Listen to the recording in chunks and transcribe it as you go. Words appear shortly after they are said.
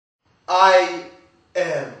I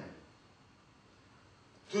am.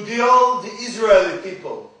 To all the Israeli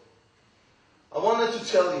people, I wanted to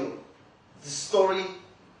tell you the story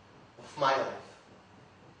of my life.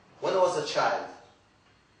 When I was a child,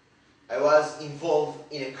 I was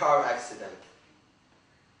involved in a car accident.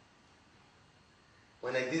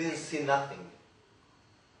 When I didn't see nothing,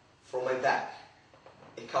 from my back,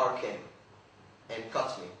 a car came and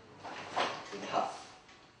cut me in half.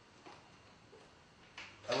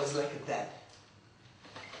 I was like a dead.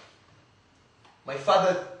 My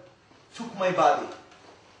father took my body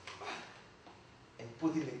and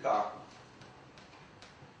put in the car.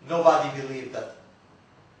 Nobody believed that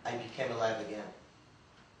I became alive again.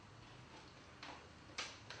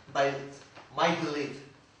 By my belief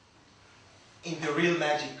in the real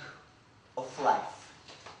magic of life,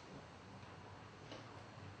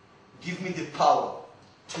 give me the power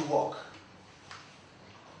to walk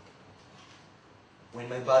when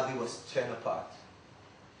my body was torn apart,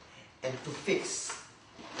 and to fix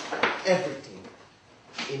everything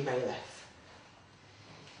in my life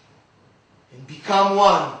and become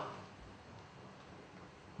one.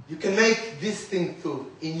 You can make this thing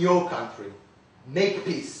too in your country. Make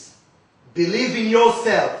peace. Believe in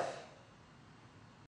yourself.